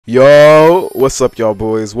Yo, what's up y'all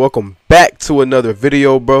boys? Welcome back to another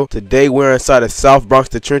video, bro. Today we're inside of South Bronx,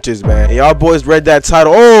 the trenches, man. And y'all boys read that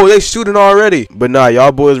title. Oh, they shooting already. But nah,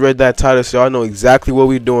 y'all boys read that title, so y'all know exactly what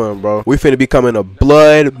we doing, bro. We finna becoming a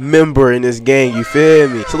blood member in this game, you feel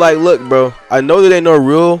me? So like, look, bro, I know there ain't no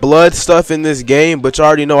real blood stuff in this game, but you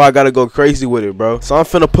already know I gotta go crazy with it, bro. So I'm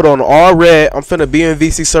finna put on all red. I'm finna be in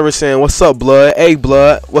VC server saying, what's up, blood? Hey,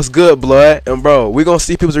 blood. What's good, blood? And bro, we gonna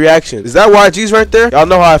see people's reactions. Is that YGs right there? Y'all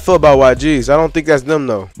know how I feel about YGs. I don't think that's them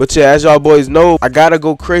though. But yeah, as y'all boys know, I gotta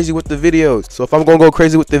go crazy with the videos. So if I'm gonna go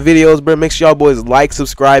crazy with the videos, bro, make sure y'all boys like,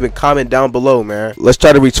 subscribe, and comment down below, man. Let's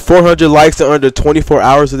try to reach 400 likes in under 24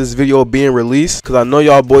 hours of this video being released, because I know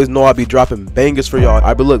y'all boys know I'll be dropping bangers for y'all.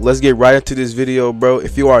 Alright, but look, let's get right into this video, bro.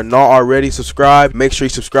 If you are not already subscribed, make sure you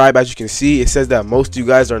subscribe. As you can see, it says that most of you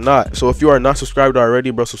guys are not. So if you are not subscribed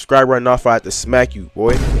already, bro, subscribe right now if I have to smack you,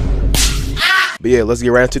 boy. But yeah, let's get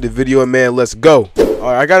right into the video, and man, let's go.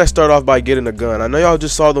 Alright, I gotta start off by getting a gun. I know y'all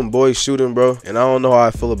just saw them boys shooting, bro, and I don't know how I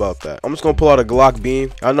feel about that. I'm just gonna pull out a Glock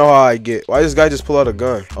beam. I know how I get. Why this guy just pull out a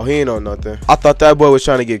gun? Oh, he ain't on nothing. I thought that boy was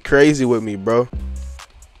trying to get crazy with me, bro.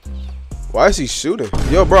 Why is he shooting?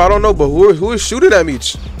 Yo, bro, I don't know, but who is shooting at me?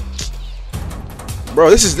 Bro,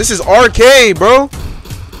 this is arcade, bro.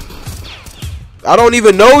 I don't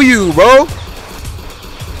even know you, bro.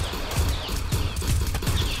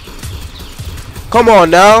 Come on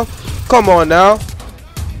now. Come on now.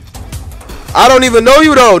 I don't even know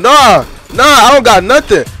you though. Nah, I don't got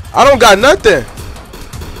nothing. I don't got nothing.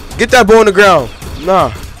 Get that boy on the ground.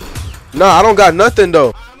 Nah, I don't got nothing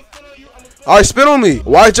though. Alright, spit on me.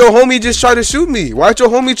 Why'd your homie just try to shoot me? Why'd your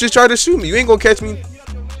homie just try to shoot me? You ain't gonna catch me.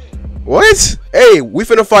 What? Hey, we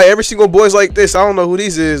finna fight every single boys like this. I don't know who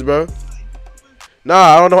these is, bro. Nah,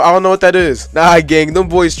 I don't know what that is. Nah, gang, them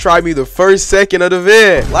boys tried me the first second of the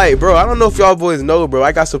vid. Like, bro, I don't know if y'all boys know, bro.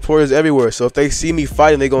 I got supporters everywhere, so if they see me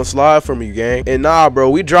fighting, they gonna slide for me, gang. And nah,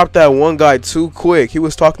 bro, we dropped that one guy too quick. He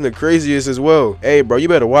was talking the craziest as well. Hey, bro, you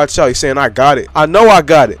better watch out. He's saying I got it. I know I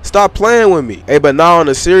got it. Stop playing with me. Hey, but now on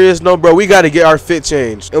a serious note, bro, we gotta get our fit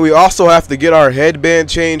changed. And we also have to get our headband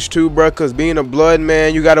changed too, bro, because being a blood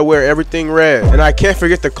man, you gotta wear everything red. And I can't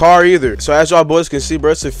forget the car either. So as y'all boys can see,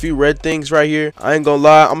 bro, it's a few red things right here. I ain't gonna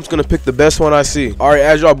lie, I'm just gonna pick the best one I see. Alright,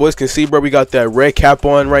 as y'all boys can see, bro, we got that red cap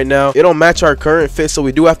on right now. It don't match our current fit, so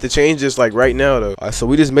we do have to change this like right now though. Alright, so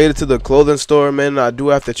we just made it to the clothing store, man, and I do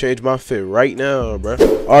have to change my fit right now, bro.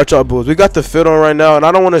 Alright, y'all boys, we got the fit on right now, and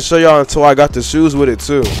I don't want to show y'all until I got the shoes with it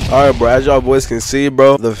too. Alright, bro, as y'all boys can see,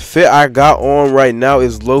 bro, the fit I got on right now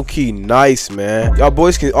is low-key nice, man. Y'all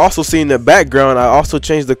boys can also see in the background, I also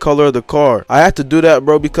changed the color of the car. I have to do that,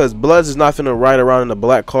 bro, because Bloods is not finna ride around in a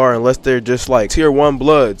black car unless they're just like tier 1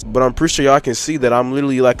 Bloods. But I'm pretty sure y'all can see that I'm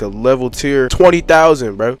literally like a level tier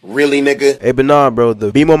 20,000, bro. Really, nigga? Hey, but nah, bro,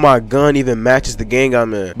 the beam on my gun even matches the gang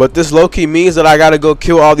I'm in. But this low-key means that I gotta go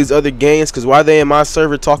kill all these other gangs, because why they in my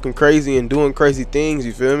server talking crazy and doing crazy things,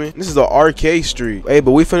 you feel me? This is an arcade street. Hey,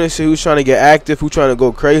 but we finna see who's trying to get active, who's trying to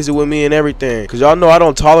go crazy with me and everything, because y'all know I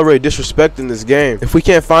don't tolerate disrespect in this game. If we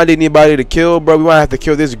can't find anybody to kill, bro, we might have to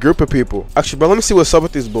kill this group of people. Actually, bro, let me see what's up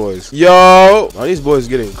with these boys. Yo, oh, these boys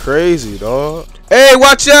getting crazy, dog. Hey,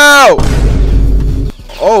 watch out!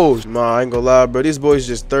 Oh, nah, I ain't gonna lie, bro. These boys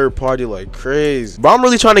just third party like crazy. But I'm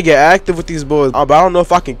really trying to get active with these boys. But I don't know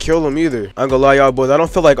if I can kill them either. I ain't gonna lie, y'all boys. I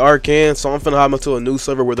don't feel like Arcane, so I'm finna hop into a new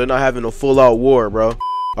server where they're not having a full-out war, bro.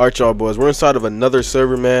 Alright, y'all boys, we're inside of another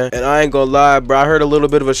server, man, and I ain't gonna lie, bro, I heard a little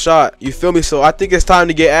bit of a shot, you feel me? So I think it's time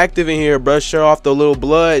to get active in here, bro. Show off the little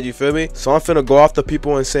blood, you feel me? So I'm finna go off the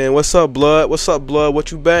people and saying, what's up, blood? What's up, blood?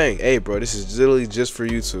 What you bang? Hey, bro, this is literally just for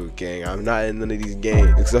YouTube, gang. I'm not in none of these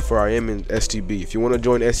games except for I am in STB. If you want to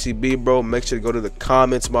join STB, bro, make sure to go to the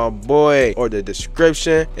comments, my boy, or the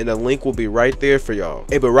description, and the link will be right there for y'all.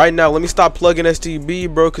 Hey, but right now, let me stop plugging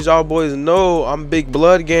STB, bro, because y'all boys know I'm big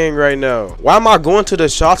blood gang right now. Why am I going to the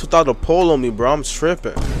shots without a pole on me, bro? I'm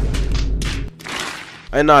tripping.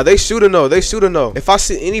 And nah, they shooting though. They shooting though. If I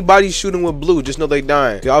see anybody shooting with blue, just know they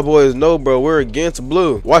dying. Y'all boys know, bro, we're against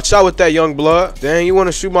blue. Watch out with that, young blood. Dang, you want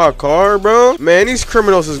to shoot my car, bro? Man, these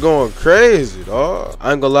criminals is going crazy, dog.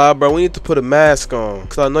 I ain't gonna lie, bro. We need to put a mask on,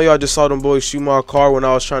 because I know y'all just saw them boys shoot my car when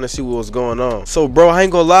I was trying to see what was going on. So, bro, I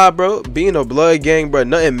ain't gonna lie, bro. Being a blood gang, bro,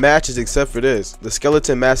 nothing matches except for this. The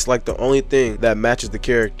skeleton mask is like the only thing that matches the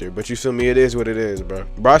character. But you feel me? It is what it is, bro.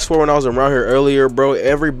 Bro, I swear when I was around here earlier, bro,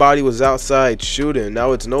 everybody was outside shooting.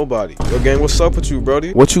 Now it's nobody. Yo, gang, what's up with you,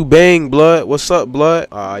 brody? What you bang, blood? What's up, blood?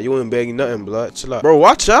 You ain't banging nothing, blood. Chill out. Bro,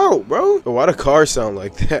 watch out, bro. Why the car sound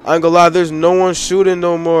like that? I ain't gonna lie, there's no one shooting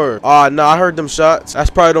no more. Nah, I heard them shots. That's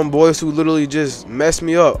probably them boys who literally just messed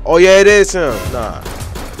me up. Oh, yeah, it is him. Nah.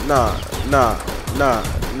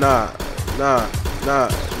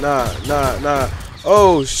 Nah.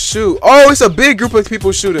 Oh, shoot. Oh, it's a big group of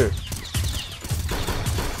people shooting.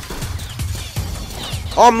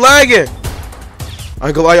 Oh, I'm lagging. I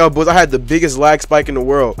ain't gonna lie, y'all boys, I had the biggest lag spike in the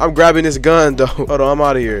world. I'm grabbing this gun, though. Hold on, I'm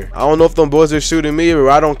out of here. I don't know if them boys are shooting me, or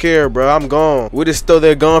I don't care, bro. I'm gone. We just stole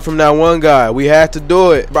their gun from that one guy. We had to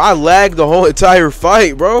do it. Bro, I lagged the whole entire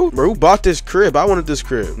fight, bro. Bro, who bought this crib? I wanted this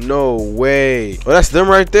crib. No way. Oh, that's them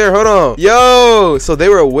right there. Hold on. Yo, so they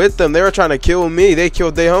were with them. They were trying to kill me. They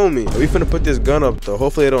killed their homie. We finna put this gun up, though.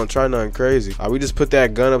 Hopefully they don't try nothing crazy. We just put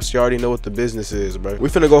that gun up so you already know what the business is, bro. We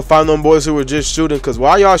finna go find them boys who were just shooting, because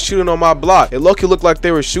why y'all shooting on my block? It low-key looked like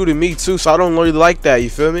they were shooting me too, so I don't really like that, you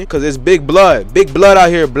feel me? Because it's big blood out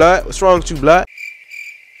here, blood. What's wrong with you, blood?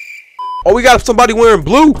 Oh, we got somebody wearing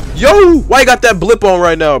blue. Yo, why you got that blip on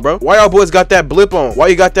right now, bro? Why y'all boys got that blip on? Why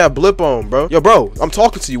you got that blip on, bro? Yo, bro, I'm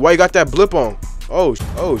talking to you. Why you got that blip on? Oh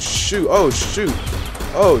shoot. Oh shoot.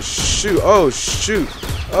 Oh shoot. Oh shoot.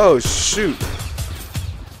 Oh shoot.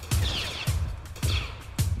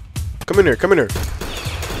 Come in here.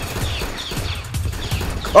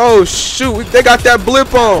 Oh shoot, they got that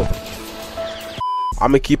blip on.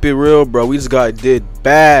 I'ma keep it real, bro. We just got did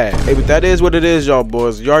bad. Hey, but that is what it is, y'all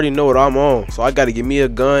boys. You already know what I'm on. So I gotta give me a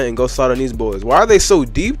gun and go start on these boys. Why are they so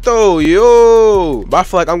deep though? Yo. But I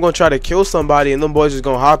feel like I'm gonna try to kill somebody and them boys just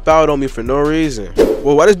gonna hop out on me for no reason.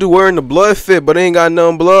 Well, why this dude wearing the blood fit, but ain't got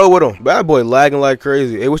none blood with him? Bad boy lagging like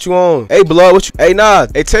crazy. Hey, what you on? Hey, blood, what you? Hey, nah.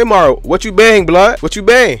 Hey, Tamar, what you bang, blood? What you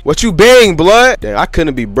bang? What you bang, blood? Damn, I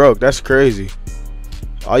couldn't be broke. That's crazy.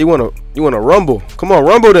 Oh, you wanna rumble? Come on,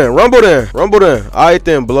 rumble then. Alright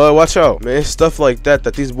then, blood, watch out. Man, it's stuff like that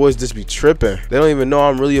these boys just be tripping. They don't even know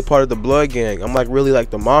I'm really a part of the blood gang. I'm like really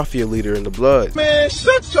like the mafia leader in the blood. Man,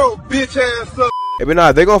 shut your bitch ass up. Hey, but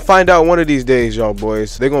nah, they gonna find out one of these days, y'all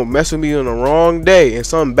boys. They gonna mess with me on the wrong day and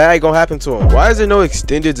something bad gonna happen to them. Why is there no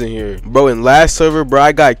extendeds in here? Bro, in last server, bro,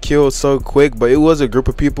 I got killed so quick, but it was a group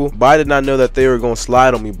of people. But I did not know that they were gonna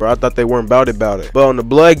slide on me, bro. I thought they weren't about it. But on the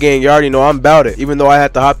blood gang, you already know I'm about it. Even though I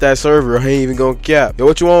had to hop that server, I ain't even gonna cap. Yo,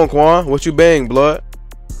 what you on, Quan? What you bang, blood?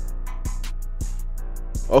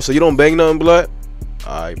 Oh, so you don't bang nothing, blood?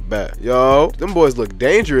 I bet. Yo, them boys look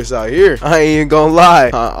dangerous out here. I ain't even gonna lie.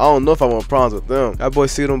 I don't know if I want problems with them. That boy,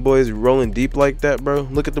 see them boys rolling deep like that, bro?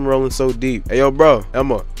 Look at them rolling so deep. Hey, yo, bro,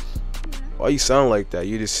 Emma, why you sound like that?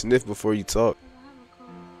 You just sniff before you talk.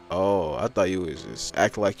 Oh, I thought you was just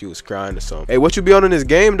acting like you was crying or something. Hey, what you be on in this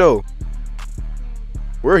game, though?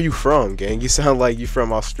 Where are you from, gang? You sound like you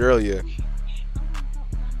from Australia.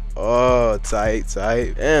 Oh, tight.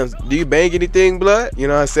 Damn, do you bang anything, blood? You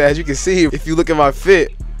know what I'm saying? As you can see, if you look at my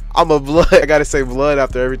fit, I'm a blood. I gotta say blood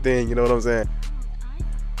after everything, you know what I'm saying?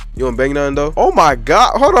 You want bang nothing, though? Oh my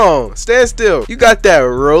god, hold on, stand still. You got that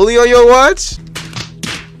rollie on your watch?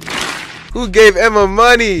 Who gave Emma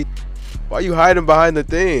money? Why you hiding behind the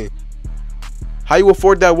thing? How you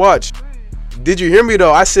afford that watch? Did you hear me,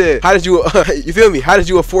 though? I said, how did you, you feel me? How did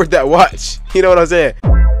you afford that watch? You know what I'm saying?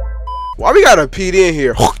 Why we got a PD in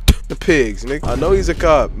here? The pigs, nigga. I know he's a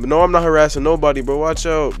cop. No, I'm not harassing nobody, bro. Watch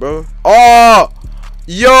out, bro. Oh,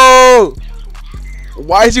 yo.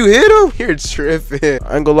 Why'd you hit him? You're tripping.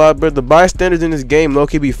 I ain't gonna lie, bro. The bystanders in this game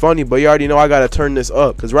low-key be funny, but you already know I gotta turn this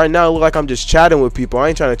up. Cause right now it look like I'm just chatting with people. I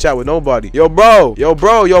ain't trying to chat with nobody. Yo, bro. Can I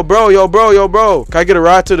get a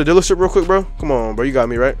ride to the dealership real quick, bro? Come on, bro. You got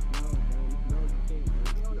me, right?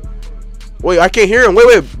 Wait, I can't hear him.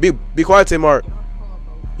 Wait. Be quiet, Tamar.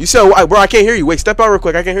 You said, bro, I can't hear you. Wait, step out real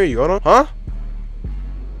quick. I can't hear you. Hold on. Huh?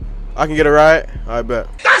 I can get a ride? I bet.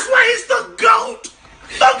 That's why he's the GOAT!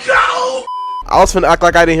 The GOAT! I was finna act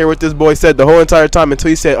like I didn't hear what this boy said the whole entire time until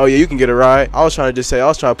he said, oh yeah, you can get a ride. I was trying to just say, I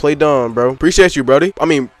was trying to play dumb, bro. Appreciate you, brody. I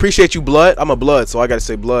mean, appreciate you, blood. I'm a blood, so I gotta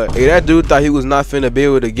say blood. Hey, that dude thought he was not finna be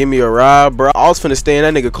able to give me a ride, bro. I was finna stay in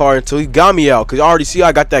that nigga car until he got me out, cause you already see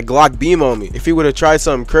I got that Glock beam on me. If he would've tried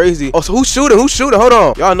something crazy. Oh, so who's shooting? Hold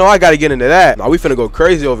on. Y'all know I gotta get into that. Nah, we finna go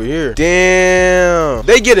crazy over here. Damn.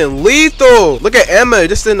 They getting lethal. Look at Emma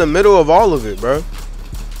just in the middle of all of it, bro.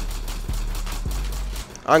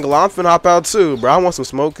 I'm finna hop out too, bro. I want some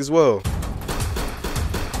smoke as well.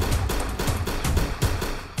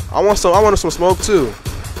 I want some smoke too.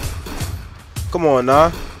 Come on now.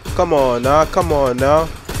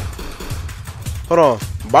 Hold on.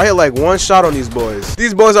 But I hit like one shot on these boys.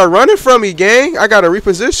 These boys are running from me, gang. I gotta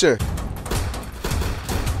reposition.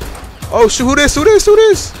 Oh shoot, who this?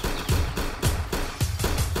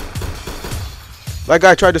 That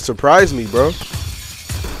guy tried to surprise me, bro.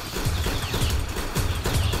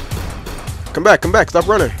 Come back. Stop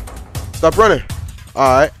running.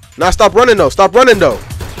 Alright. Now stop running though.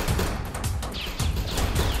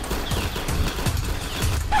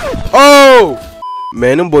 Oh!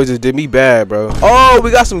 Man, them boys just did me bad, bro. Oh,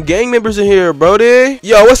 we got some gang members in here, brody.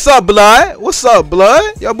 Yo, what's up, blood? What's up,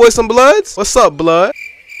 blood? Y'all boys some bloods? What's up, blood?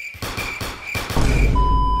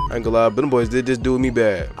 I ain't gonna lie, but them boys did just do me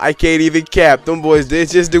bad. I can't even cap. Them boys did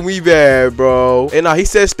just do me bad, bro. And nah, he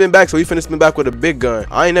said spin back, so he finna spin back with a big gun.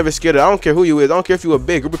 I ain't never scared of it. I don't care who you is. I don't care if you a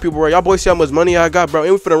big group of people, bro. Y'all boys see how much money I got, bro.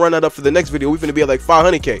 And we finna run that up for the next video. We finna be at like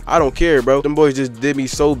 500K. I don't care, bro. Them boys just did me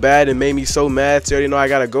so bad and made me so mad. So you know I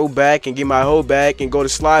gotta go back and get my hoe back and go to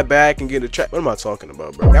slide back and get the trap. What am I talking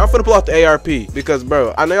about, bro? Now I'm finna pull out the ARP because,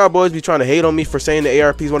 bro, I know y'all boys be trying to hate on me for saying the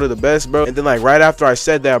ARP is one of the best, bro. And then like right after I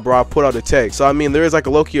said that, bro, I put out a text. So I mean, there is like a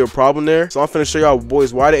low-key a problem there. So I'm finna show y'all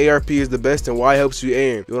boys why the ARP is the best and why it helps you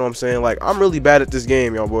aim. You know what I'm saying? Like, I'm really bad at this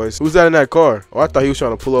game, y'all boys. Who's that in that car? Oh, I thought he was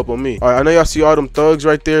trying to pull up on me. All right, I know y'all see all them thugs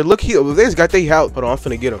right there. Look, they just got their house. Hold on, I'm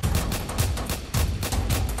finna get him.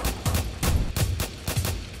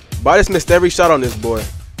 But I just missed every shot on this boy.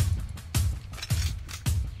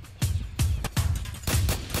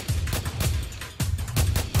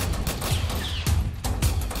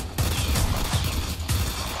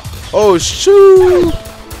 Oh, shoot.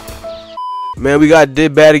 Man, we got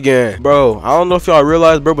did bad again. Bro, I don't know if y'all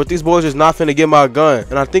realize, bro, but these boys just not finna get my gun.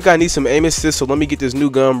 And I think I need some aim assist, so let me get this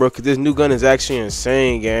new gun, bro, because this new gun is actually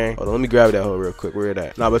insane, gang. Hold on, let me grab that hoe real quick. Where it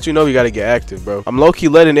at? Nah, but you know we gotta get active, bro. I'm low-key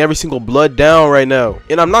letting every single blood down right now.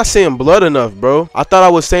 And I'm not saying blood enough, bro. I thought I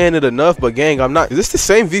was saying it enough, but gang, I'm not. Is this the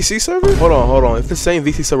same VC server? Hold on. If the same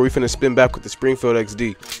VC server, we finna spin back with the Springfield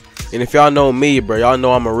XD. And if y'all know me, bro, y'all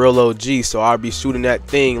know I'm a real OG, so I'll be shooting that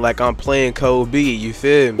thing like I'm playing Code B, you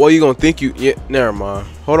feel me? Boy, you gonna think you, yeah, never mind.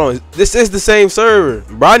 Hold on, this is the same server.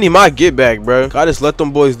 Bro, I need my get back, bro. I just let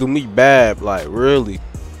them boys do me bad, like, really.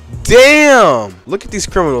 Damn! Look at these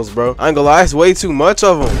criminals, bro. I ain't gonna lie, it's way too much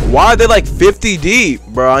of them. Why are they like 50 deep?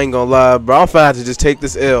 Bro, I ain't gonna lie, bro. I'm finna have to just take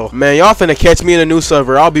this L. Man, y'all finna catch me in a new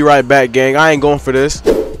server. I'll be right back, gang. I ain't going for this.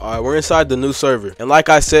 Alright, we're inside the new server. And like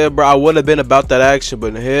I said, bro, I would have been about that action,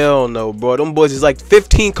 but hell no, bro. Them boys is like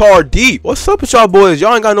 15 car deep. What's up with y'all boys?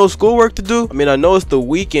 Y'all ain't got no schoolwork to do? I mean, I know it's the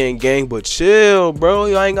weekend, gang, but chill, bro.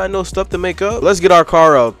 Y'all ain't got no stuff to make up. Let's get our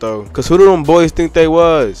car out, though. Because who do them boys think they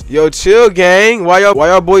was? Yo, chill, gang. Why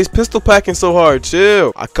y'all boys pistol packing so hard?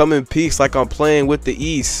 Chill. I come in peace like I'm playing with the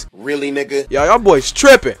East. Really, nigga? Y'all boys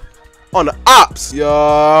tripping. On the ops.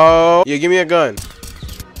 Yo. Yeah, give me a gun.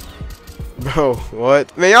 Bro,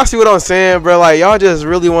 what? Man, y'all see what I'm saying, bro? Like, y'all just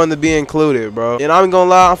really wanted to be included, bro. And I'm gonna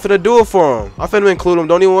lie, I'm finna do it for him. I'm finna include him.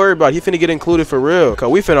 Don't even worry about it. He finna get included for real. Cause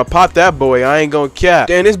we finna pop that boy. I ain't gonna cap.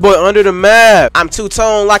 Damn, this boy under the map. I'm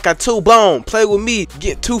two-tone like a two-blown. Play with me.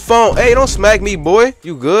 Get two phone. Hey, don't smack me, boy.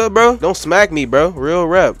 You good, bro? Don't smack me, bro. Real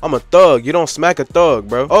rep. I'm a thug. You don't smack a thug,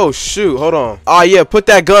 bro. Oh, shoot. Hold on. Oh, yeah. Put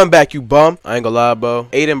that gun back, you bum. I ain't gonna lie, bro.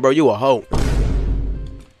 Aiden, bro, you a hoe.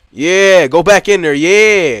 Yeah, go back in there.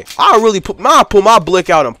 Yeah, I'll pull my blick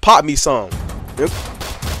out and pop me some. Yep.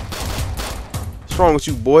 What's wrong with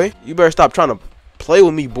you, boy? You better stop trying to play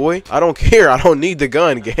with me, boy. I don't care. I don't need the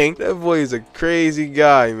gun, gang. That boy is a crazy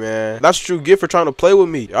guy, man. That's true gift for trying to play with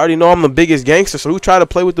me. I already know I'm the biggest gangster, so who try to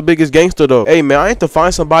play with the biggest gangster, though? Hey, man, I ain't to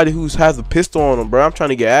find somebody who's has a pistol on them, bro. I'm trying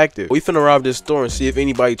to get active. We finna rob this store and see if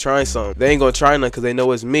anybody trying something. They ain't gonna try nothing because they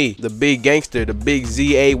know it's me, the big gangster, the big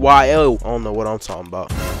ZAYL. I don't know what I'm talking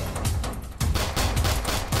about.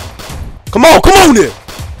 Come on then.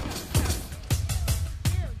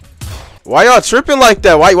 Why y'all tripping like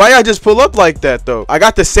that? Why y'all just pull up like that, though? I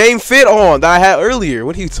got the same fit on that I had earlier.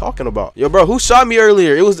 What are you talking about? Yo, bro, who shot me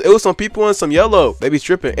earlier? It was some people in some yellow. They be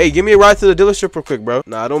tripping. Hey, give me a ride to the dealership real quick, bro.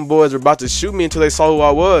 Nah, them boys were about to shoot me until they saw who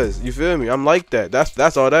I was. You feel me? I'm like that.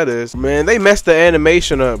 That's all that is. Man, they messed the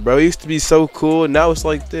animation up, bro. It used to be so cool. Now it's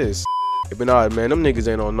like this. But nah, man, them niggas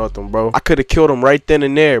ain't on nothing, bro. I could have killed them right then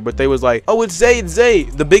and there, but they was like, oh, it's Zay,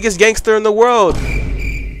 the biggest gangster in the world.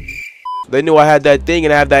 They knew I had that thing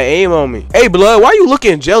and I had that aim on me. Hey, blood, why you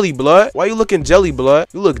looking jelly, blood? Why you looking jelly, blood?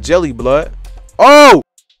 You look jelly, blood. Oh!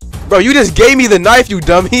 Bro, you just gave me the knife, you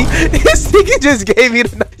dummy. This nigga just gave me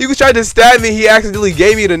the knife. He was trying to stab me. He accidentally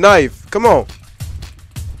gave me the knife. Come on.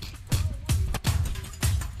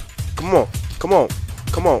 Come on. Come on.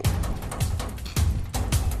 Come on.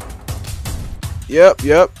 Yep.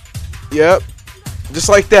 Just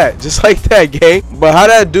like that, gang. But how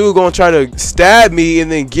that dude gonna try to stab me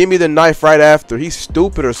and then give me the knife right after? He's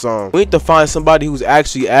stupid or something. We need to find somebody who's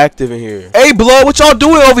actually active in here. Hey, blood, what y'all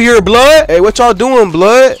doing over here, blood? Hey, what y'all doing,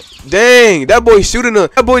 blood? Dang, that boy shooting a.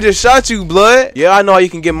 That boy just shot you, blood. Yeah, I know how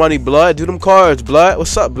you can get money, blood. Do them cards, blood.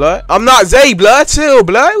 What's up, blood? I'm not Zay, blood. Chill,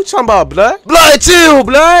 blood. What you talking about, blood? Blood, chill,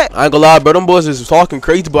 blood. I ain't gonna lie, bro. Them boys is talking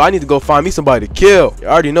crazy, but I need to go find me somebody to kill. You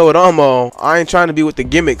already know what I'm on. I ain't trying to be with the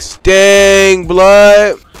gimmicks. Dang,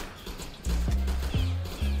 blood.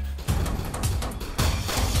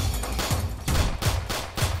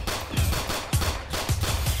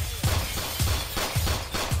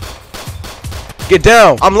 Get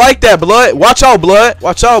down. I'm like that, blood. Watch out, blood.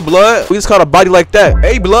 Watch out, blood. We just caught a body like that.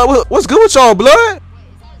 Hey, blood. What's good with y'all, blood?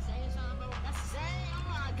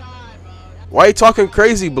 Why you talking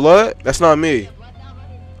crazy, blood? That's not me.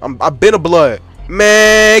 I've been a blood.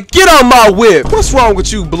 Man, get out my whip. What's wrong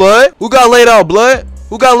with you, blood? Who got laid out, blood?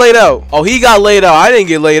 Who got laid out? Oh, he got laid out. I didn't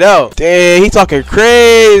get laid out. Dang, he talking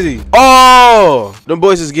crazy. Oh, them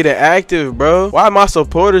boys is getting active, bro. Why my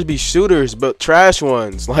supporters be shooters, but trash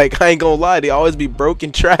ones? Like, I ain't gonna lie, they always be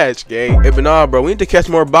broken trash, gang. Hey, but nah, bro, we need to catch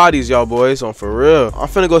more bodies, y'all boys. On for real. I'm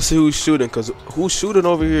finna go see who's shooting, cause who's shooting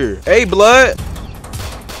over here? Hey, blood.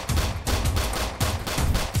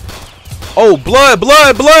 Oh, blood.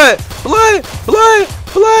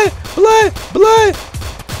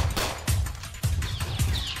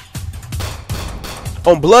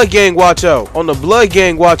 On blood gang, watch out. On the blood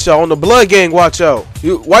gang, watch out. On the blood gang, watch out.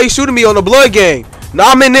 Why you shooting me on the blood gang? Nah,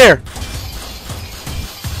 I'm in there.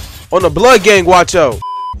 On the blood gang, watch out.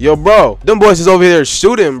 Yo, bro, them boys is over here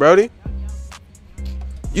shooting, brody.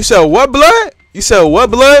 You said what, blood? You said what,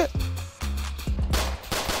 blood?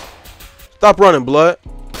 Stop running, blood.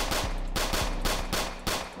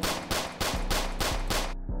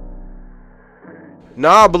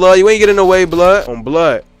 Nah, blood, you ain't getting away, blood. On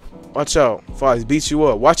blood. Watch out. If I beat you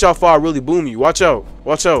up. Watch out if I really boom you. Watch out.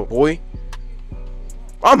 Watch out, boy.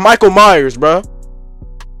 I'm Michael Myers, bro.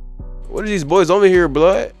 What are these boys over here,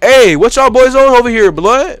 blood? Hey, what y'all boys on over here,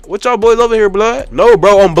 blood? What y'all boys over here, blood? No,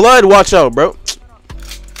 bro. On blood, watch out, bro.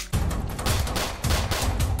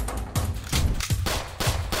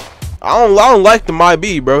 I don't like the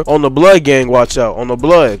MyB, bro. On the blood gang, watch out. On the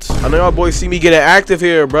bloods. I know y'all boys see me getting active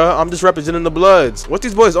here, bro. I'm just representing the bloods. What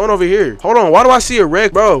these boys on over here? Hold on. Why do I see a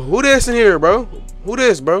red, bro? Who this in here, bro? Who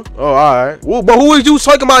this, bro? Oh, all right. Well, but who is you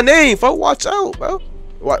talking my name, folks? Watch out, bro.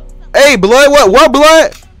 What? Hey, blood. What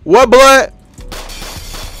blood? What blood?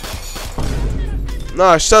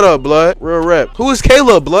 Nah, shut up, blood. Real rep. Who is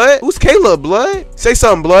Caleb, blood? Who's Caleb, blood? Say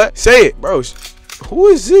something, blood. Say it, bro. Who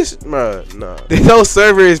is this? Bruh, nah. Those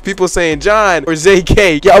servers, people saying John or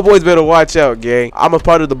ZK. Y'all boys better watch out, gang. I'm a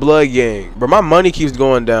part of the blood gang. Bro, my money keeps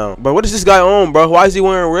going down. Bro, what is this guy on, bro? Why is he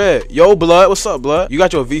wearing red? Yo, blood, what's up, blood? You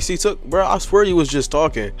got your VC took? Bro, I swear you was just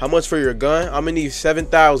talking. How much for your gun? I'm gonna need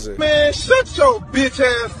 7,000. Man, shut your bitch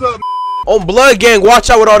ass up. On blood gang,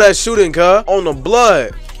 watch out with all that shooting, cuz. On the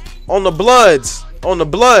blood. On the bloods. On the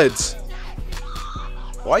bloods.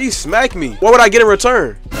 Why you smack me? What would I get in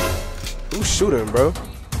return? Who's shooting, bro?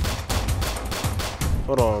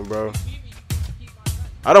 Hold on, bro.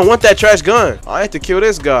 I don't want that trash gun. I have to kill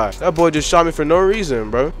this guy. That boy just shot me for no reason,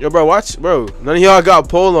 bro. Yo, bro, watch, bro. None of y'all got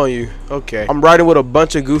pole on you. Okay. I'm riding with a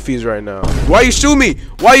bunch of goofies right now. Why you shoot me?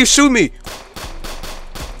 Why you shoot me?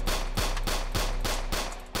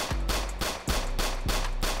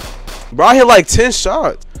 Bro, I hit like 10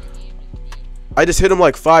 shots. I just hit him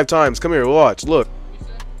like 5 times. Come here, watch. Look.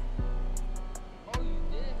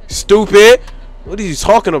 Stupid. What are you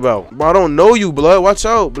talking about? Bro, I don't know you, blood. Watch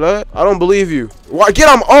out, blood. I don't believe you. Why? Get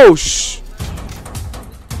him. Oh, shh.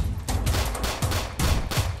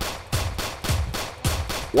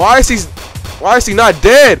 Why is he not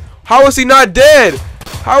dead? How is he not dead?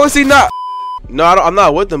 How is he not? No, I'm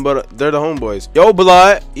not with them, but they're the homeboys. Yo,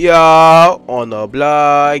 blood. Yo, on the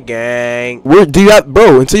blood gang. Where do you have,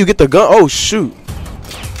 bro? Until you get the gun. Oh, shoot.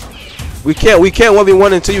 We can't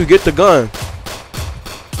 1v1 until you get the gun.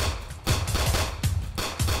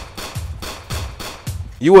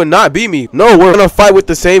 You will not beat me. No, we're gonna fight with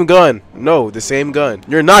the same gun. No, the same gun.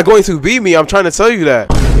 You're not going to beat me. I'm trying to tell you that.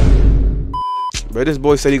 Bro, this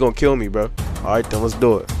boy said he gonna kill me, bro. Alright then, let's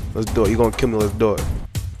do it. Let's do it. You gonna kill me, let's do it.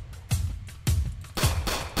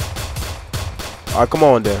 Alright, come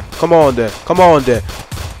on then. Come on then. Come on then.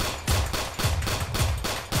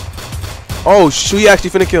 Oh shoot, he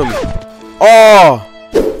actually finna kill me. Oh!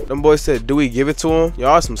 Them boys said, do we give it to him?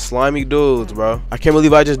 Y'all some slimy dudes, bro. I can't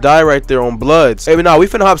believe I just died right there on bloods. Hey, but nah, we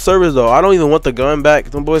finna hop servers though. I don't even want the gun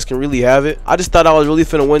back. Them boys can really have it. I just thought I was really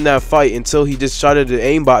finna win that fight until he just tried to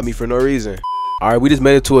aimbot me for no reason. Alright, we just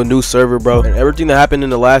made it to a new server, bro. And everything that happened in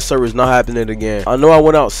the last server is not happening again. I know I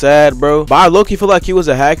went out sad, bro. But I low-key feel like he was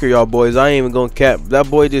a hacker, y'all boys. I ain't even gonna cap. That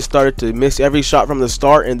boy just started to miss every shot from the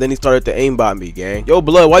start, and then he started to aimbot me, gang. Yo,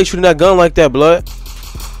 blood, why you shooting that gun like that, blood?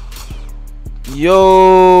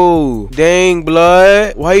 Yo, dang,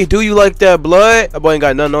 blood. Why he do you like that, blood? That boy ain't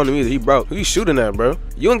got nothing on him either. He broke. Who you shooting at, bro?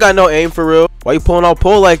 You ain't got no aim for real. Why you pulling out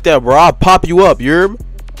pole like that, bro? I'll pop you up, you hear me?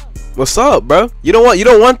 What's up, bro? You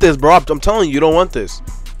don't want this, bro. I'm telling you, you don't want this.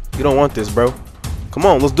 You don't want this, bro. Come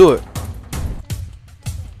on, let's do it.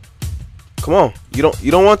 Come on. You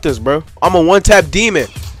don't want this, bro. I'm a one-tap demon.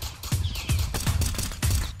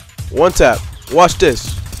 One tap. Watch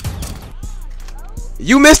this.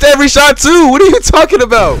 You missed every shot too. What are you talking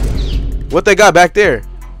about? What they got back there?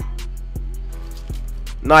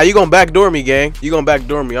 Nah, you gonna backdoor me, gang. You gonna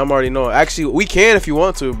backdoor me. I'm already knowing. Actually, we can if you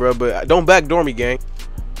want to, bro, but don't backdoor me, gang.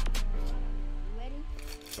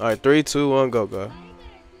 Alright, 3, 2, 1, go.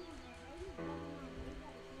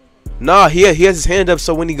 Nah, he has his hand up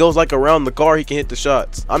so when he goes like around the car, he can hit the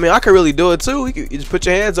shots. I mean, I could really do it too. You just put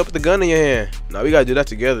your hands up with the gun in your hand. Nah, we gotta do that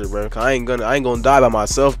together, bro. Cause I ain't gonna die by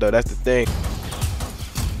myself though. That's the thing.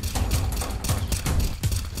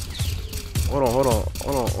 Hold on. Hold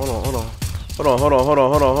on.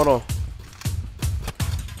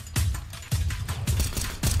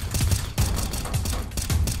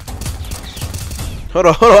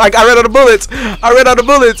 I ran out of bullets. I ran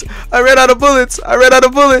out of bullets.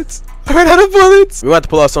 We might have to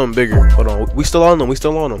pull out something bigger. Hold on. We still on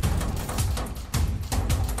them.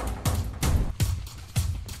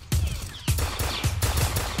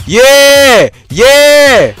 Yeah.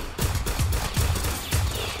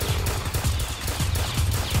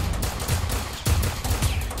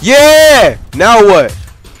 Yeah. Now what?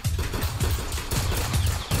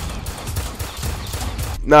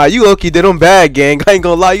 Nah, you low-key did them bad, gang. I ain't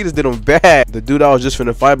gonna lie, you just did them bad. The dude I was just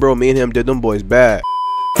finna fight, bro, me and him did them boys bad.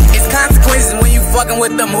 It's consequences when you fucking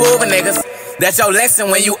with them hoover niggas. That's your lesson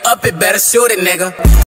when you up it, better shoot it, nigga.